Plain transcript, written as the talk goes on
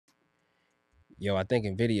Yo, I think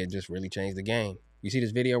NVIDIA just really changed the game. You see this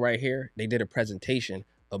video right here? They did a presentation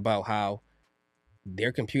about how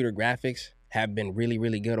their computer graphics have been really,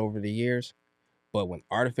 really good over the years. But when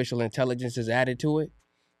artificial intelligence is added to it,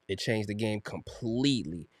 it changed the game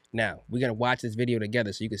completely. Now, we're going to watch this video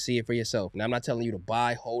together so you can see it for yourself. Now, I'm not telling you to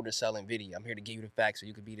buy, hold, or sell NVIDIA. I'm here to give you the facts so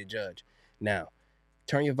you can be the judge. Now,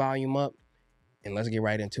 turn your volume up and let's get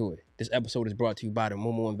right into it. This episode is brought to you by the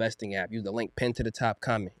Moomoo Investing app. Use the link pinned to the top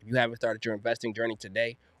comment. If you haven't started your investing journey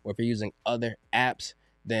today, or if you're using other apps,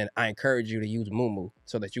 then I encourage you to use Moomoo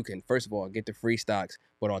so that you can, first of all, get the free stocks,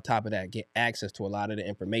 but on top of that, get access to a lot of the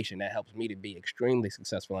information that helps me to be extremely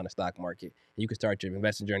successful on the stock market. And you can start your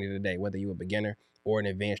investing journey today, whether you're a beginner or an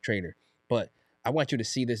advanced trader. But I want you to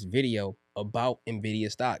see this video about NVIDIA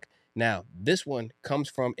stock. Now, this one comes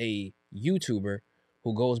from a YouTuber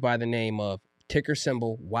who goes by the name of ticker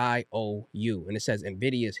symbol YOU, and it says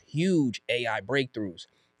NVIDIA's huge AI breakthroughs.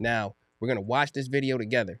 Now, we're going to watch this video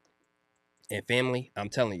together. And family, I'm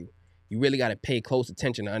telling you, you really got to pay close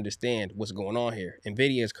attention to understand what's going on here.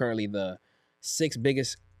 NVIDIA is currently the 6th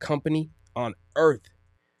biggest company on earth.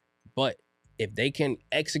 But if they can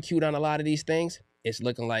execute on a lot of these things, it's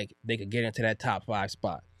looking like they could get into that top 5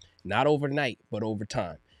 spot. Not overnight, but over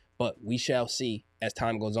time. But we shall see as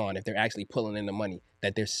time goes on if they're actually pulling in the money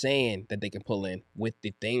that they're saying that they can pull in with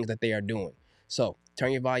the things that they are doing. So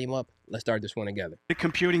turn your volume up. Let's start this one together. The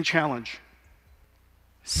computing challenge.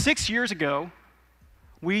 6 years ago,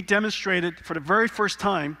 we demonstrated for the very first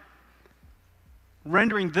time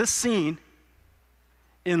rendering this scene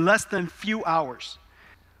in less than few hours.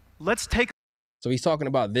 Let's take. So he's talking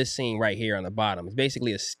about this scene right here on the bottom. It's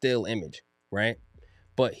basically a still image, right?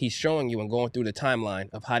 But he's showing you and going through the timeline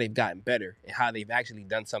of how they've gotten better and how they've actually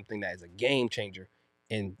done something that is a game changer,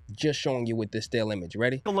 and just showing you with this still image.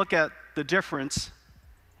 Ready? Take a look at the difference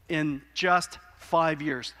in just 5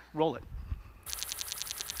 years. Roll it.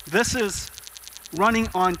 This is running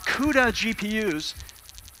on CUDA GPUs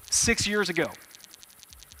 6 years ago,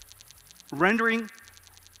 rendering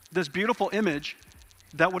this beautiful image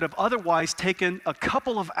that would have otherwise taken a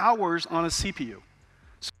couple of hours on a CPU.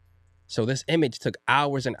 So this image took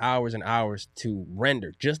hours and hours and hours to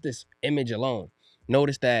render, just this image alone.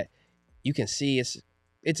 Notice that you can see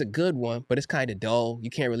it's a good one, but it's kind of dull. You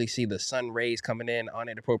can't really see the sun rays coming in on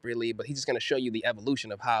it appropriately, but he's just going to show you the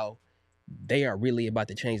evolution of how they are really about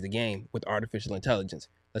to change the game with artificial intelligence.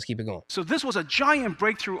 Let's keep it going. So this was a giant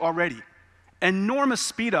breakthrough already. Enormous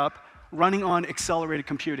speed up running on accelerated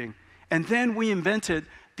computing. And then we invented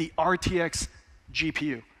the RTX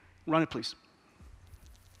GPU. Run it, please.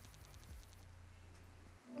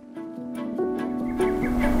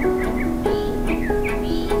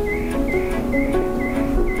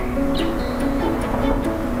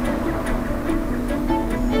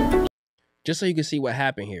 Just so you can see what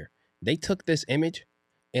happened here. They took this image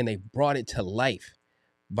and they brought it to life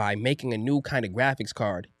by making a new kind of graphics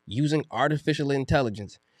card using artificial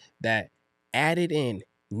intelligence that added in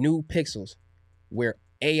new pixels where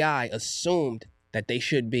AI assumed that they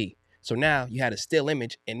should be. So now you had a still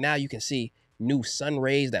image, and now you can see new sun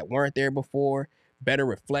rays that weren't there before, better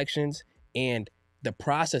reflections, and the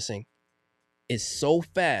processing is so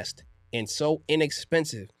fast and so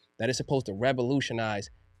inexpensive that it's supposed to revolutionize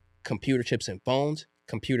computer chips in phones,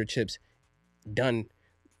 computer chips done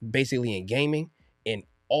basically in gaming, in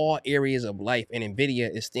all areas of life. And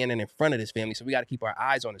NVIDIA is standing in front of this, family. So we got to keep our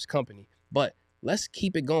eyes on this company. But let's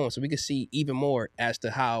keep it going so we can see even more as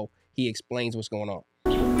to how he explains what's going on.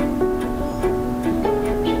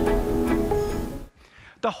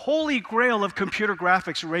 The holy grail of computer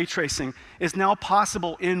graphics ray tracing is now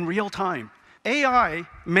possible in real time. AI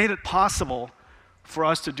made it possible for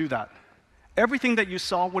us to do that. Everything that you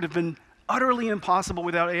saw would have been utterly impossible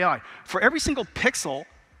without AI. For every single pixel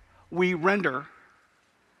we render,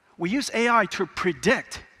 we use AI to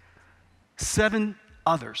predict 7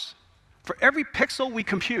 others. For every pixel we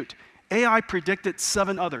compute, AI predicted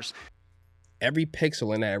 7 others. Every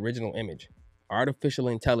pixel in that original image, artificial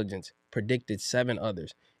intelligence predicted 7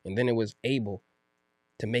 others, and then it was able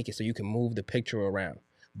to make it so you can move the picture around.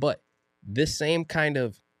 But this same kind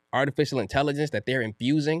of artificial intelligence that they're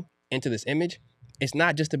infusing into this image, it's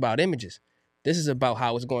not just about images. This is about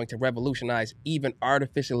how it's going to revolutionize even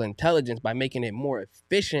artificial intelligence by making it more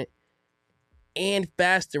efficient and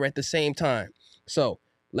faster at the same time. So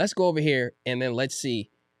let's go over here and then let's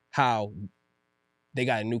see how they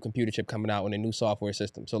got a new computer chip coming out with a new software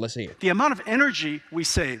system. So let's see it. The amount of energy we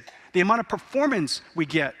save, the amount of performance we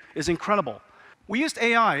get is incredible. We used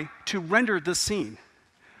AI to render this scene.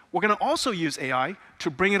 We're going to also use AI to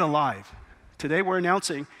bring it alive. Today we're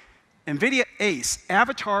announcing NVIDIA ACE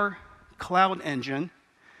Avatar Cloud Engine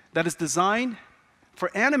that is designed for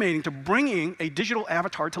animating to bringing a digital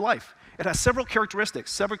avatar to life. It has several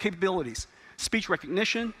characteristics, several capabilities: speech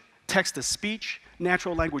recognition, text-to-speech,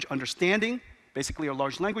 natural language understanding, basically a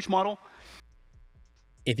large language model.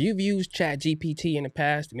 If you've used ChatGPT in the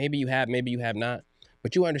past, maybe you have not,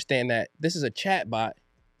 but you understand that this is a chat bot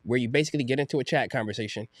where you basically get into a chat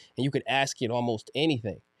conversation and you could ask it almost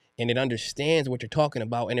anything, and it understands what you're talking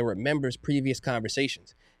about and it remembers previous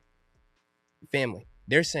conversations. Family,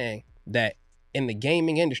 they're saying that in the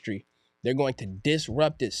gaming industry, they're going to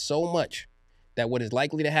disrupt it so much that what is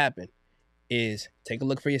likely to happen is, take a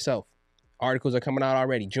look for yourself. Articles are coming out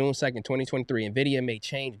already. June 2nd, 2023, NVIDIA may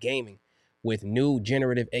change gaming with new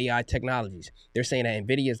generative AI technologies. They're saying that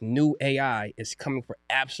NVIDIA's new AI is coming for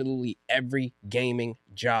absolutely every gaming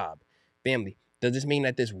job. Family, does this mean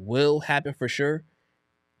that this will happen for sure?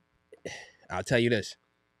 I'll tell you this.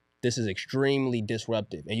 This is extremely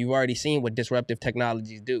disruptive. And you've already seen what disruptive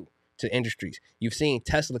technologies do to industries. You've seen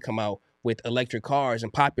Tesla come out with electric cars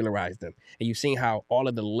and popularize them. And you've seen how all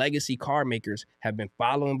of the legacy car makers have been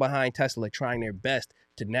following behind Tesla, trying their best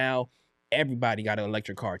to now everybody got an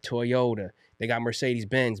electric car. Toyota, they got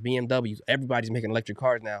Mercedes-Benz, BMWs. Everybody's making electric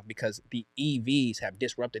cars now because the EVs have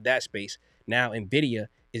disrupted that space. Now NVIDIA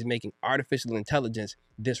is making artificial intelligence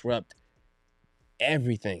disrupt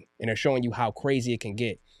everything. And they're showing you how crazy it can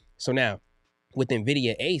get. So now with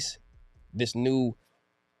NVIDIA Ace, this new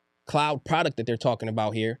cloud product that they're talking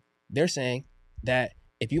about here, they're saying that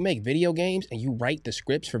if you make video games and you write the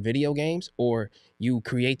scripts for video games, or you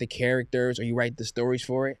create the characters, or you write the stories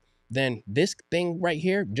for it, then this thing right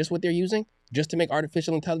here, just what they're using, just to make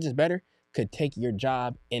artificial intelligence better, could take your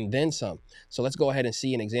job and then some. So let's go ahead and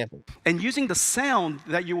see an example. And using the sound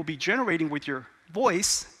that you will be generating with your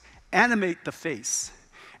voice, animate the face.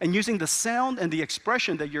 And using the sound and the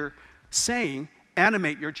expression that you're saying,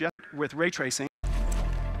 animate your jet with ray tracing.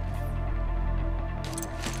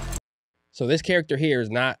 So this character here is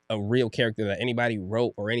not a real character that anybody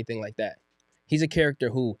wrote or anything like that. He's a character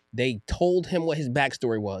who they told him what his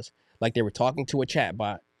backstory was, like they were talking to a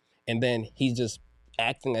chatbot, and then he's just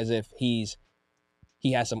acting as if he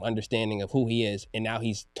has some understanding of who he is, and now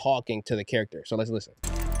he's talking to the character. So let's listen.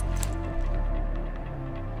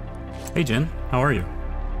 Hey Jen, how are you?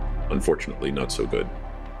 Unfortunately, not so good.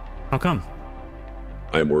 How come?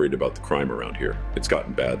 I am worried about the crime around here. It's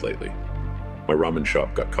gotten bad lately. My ramen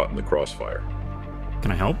shop got caught in the crossfire.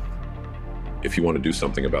 Can I help? If you want to do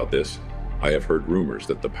something about this, I have heard rumors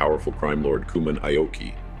that the powerful crime lord Kuman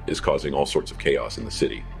Aoki is causing all sorts of chaos in the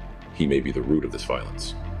city. He may be the root of this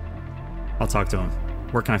violence. I'll talk to him.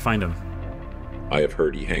 Where can I find him? I have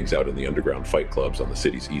heard he hangs out in the underground fight clubs on the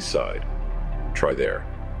city's east side. Try there.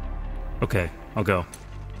 Okay, I'll go.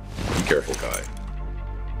 Be careful, Kai.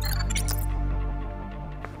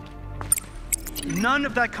 None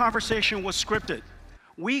of that conversation was scripted.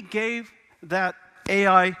 We gave that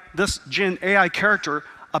AI, this Gen AI character,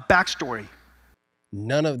 a backstory.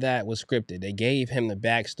 None of that was scripted. They gave him the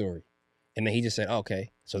backstory. And then he just said,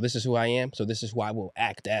 okay, so this is who I am, so this is who I will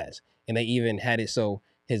act as. And they even had it so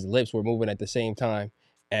his lips were moving at the same time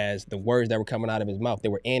as the words that were coming out of his mouth. They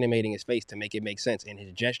were animating his face to make it make sense in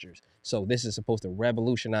his gestures. So this is supposed to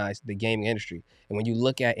revolutionize the gaming industry. And when you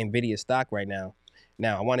look at NVIDIA stock right now,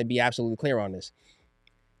 I want to be absolutely clear on this.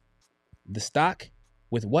 The stock,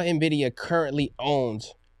 with what NVIDIA currently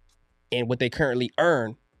owns and what they currently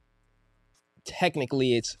earn,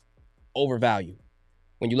 technically it's overvalued.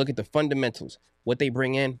 When you look at the fundamentals, what they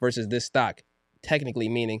bring in versus this stock, technically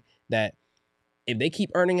meaning that if they keep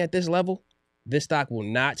earning at this level, this stock will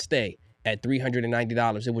not stay at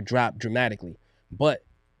 $390. It will drop dramatically. But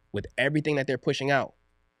with everything that they're pushing out,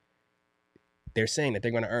 they're saying that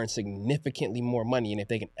they're going to earn significantly more money. And if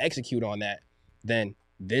they can execute on that, then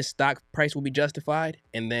this stock price will be justified.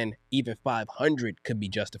 And then even 500 could be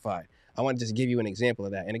justified. I want to just give you an example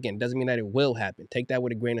of that. And again, it doesn't mean that it will happen. Take that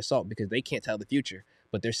with a grain of salt because they can't tell the future.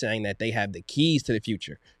 But they're saying that they have the keys to the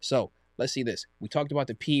future. So let's see this. We talked about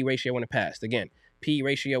the PE ratio in the past. Again, PE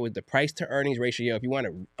ratio is the price to earnings ratio. If you want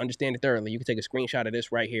to understand it thoroughly, you can take a screenshot of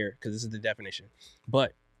this right here because this is the definition.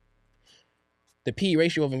 But the PE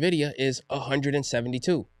ratio of NVIDIA is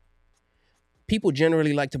 172. People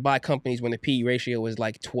generally like to buy companies when the PE ratio is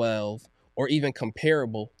like 12 or even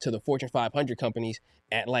comparable to the Fortune 500 companies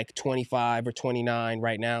at like 25 or 29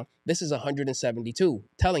 right now. This is 172,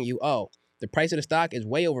 telling you, oh, the price of the stock is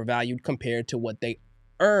way overvalued compared to what they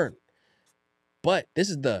earn. But this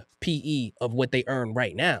is the PE of what they earn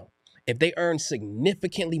right now. If they earn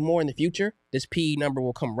significantly more in the future, this PE number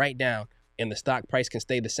will come right down and the stock price can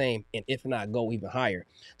stay the same and if not go even higher.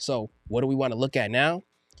 So what do we want to look at now?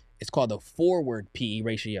 It's called the forward PE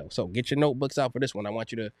ratio. So get your notebooks out for this one. I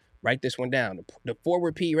want you to write this one down. The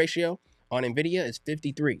forward PE ratio on NVIDIA is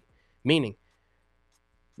 53, meaning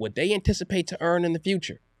what they anticipate to earn in the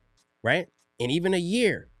future, right? In even a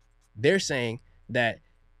year, they're saying that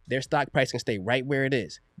their stock price can stay right where it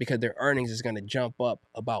is because their earnings is going to jump up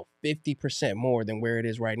about 50% more than where it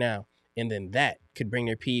is right now. And then that could bring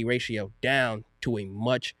their PE ratio down to a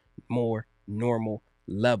much more normal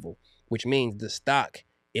level, which means the stock,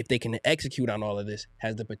 if they can execute on all of this,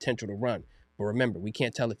 has the potential to run. But remember, we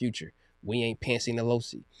can't tell the future. We ain't Pansy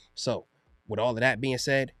Pelosi. So with all of that being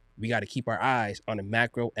said, we got to keep our eyes on the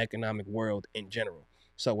macroeconomic world in general.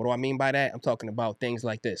 So what do I mean by that? I'm talking about things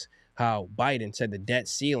like this. How Biden said the debt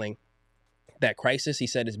ceiling, that crisis, he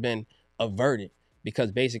said has been averted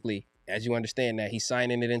because basically, as you understand that, he's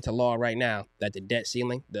signing it into law right now that the debt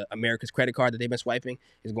ceiling, the America's credit card that they've been swiping,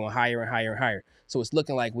 is going higher and higher and higher. So it's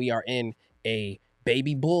looking like we are in a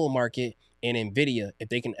baby bull market. And NVIDIA, if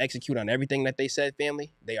they can execute on everything that they said,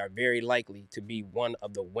 family, they are very likely to be one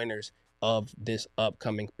of the winners of this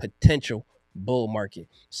upcoming potential bull market.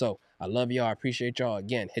 So I love y'all. I appreciate y'all.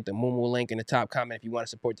 Again, hit the Moomoo link in the top comment if you want to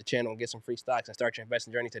support the channel and get some free stocks and start your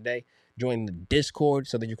investing journey today. Join the Discord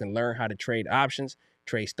so that you can learn how to trade options,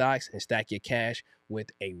 trade stocks, and stack your cash with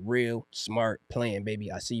a real smart plan,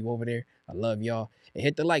 baby. I see you over there. I love y'all. And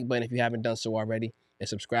hit the like button if you haven't done so already. And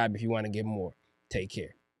subscribe if you want to get more. Take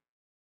care.